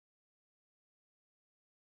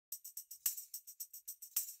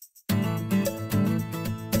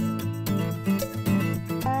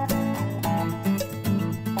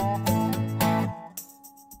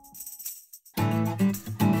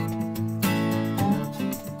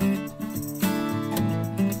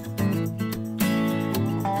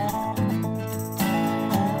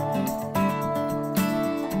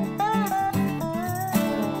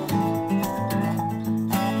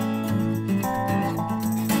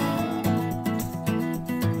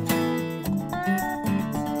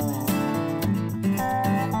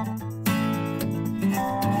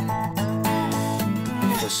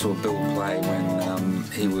first saw Bill play when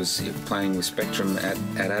he was playing with Spectrum at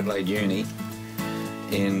Adelaide Uni,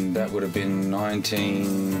 and that would have been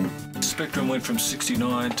 19... Spectrum went from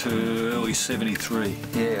 69 to early 73.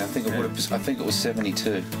 Yeah, I think it would have. I think it was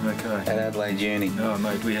 72. Okay. At Adelaide Uni. Oh,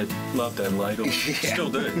 mate, we had loved Adelaide. Or still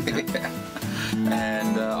do. Yeah.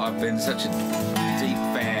 And I've been such a deep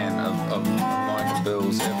fan of Mike and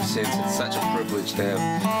Bill's ever since. It's such a privilege to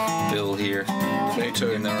have Bill here. Me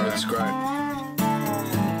too. It's great.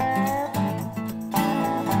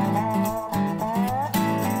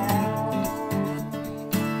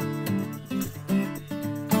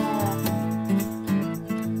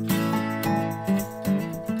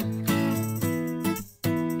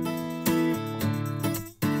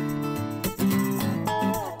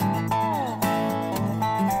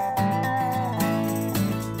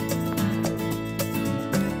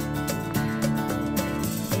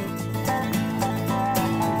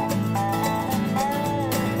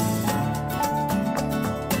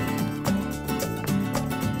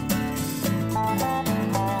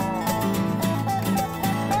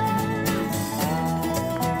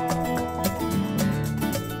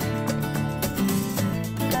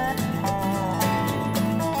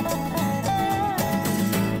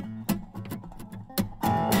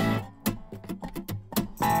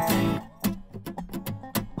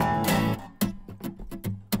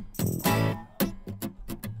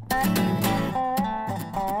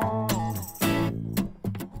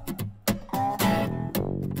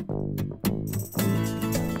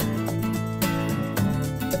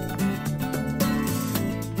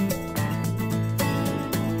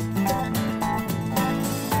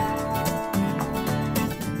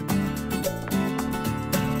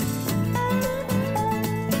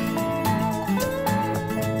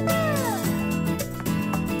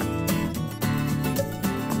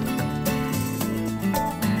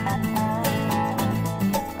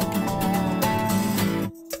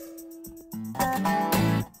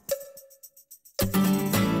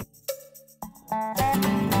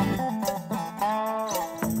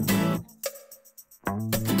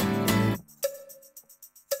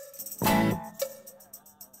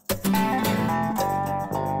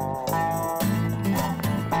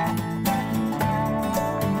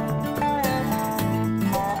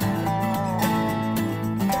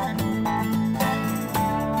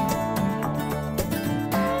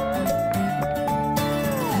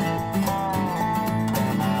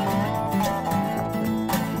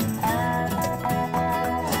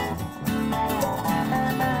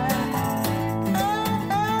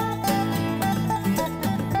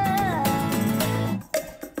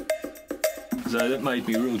 So that made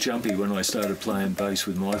me real jumpy when I started playing bass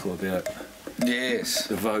with Michael about Yes.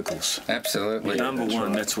 the vocals. Absolutely. Number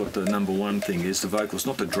one, that's what the number one thing is, the vocals,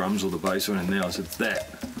 not the drums or the bass or anything else, it's that.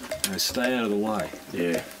 You know, stay out of the way.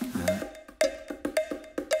 Yeah.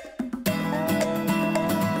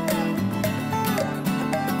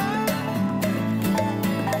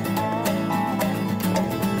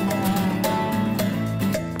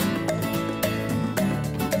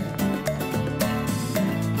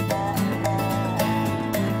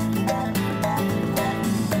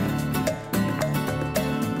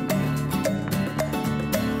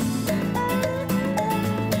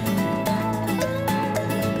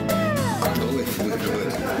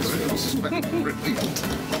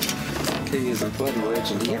 He is a bloody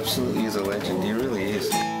legend. He absolutely is a legend. He really is.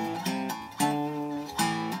 Is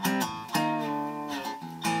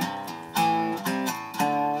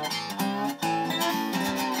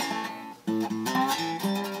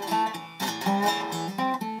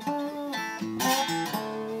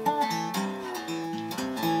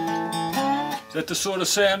that the sort of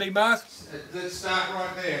sound he marked? Let's start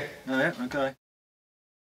right there. Oh, yeah, okay.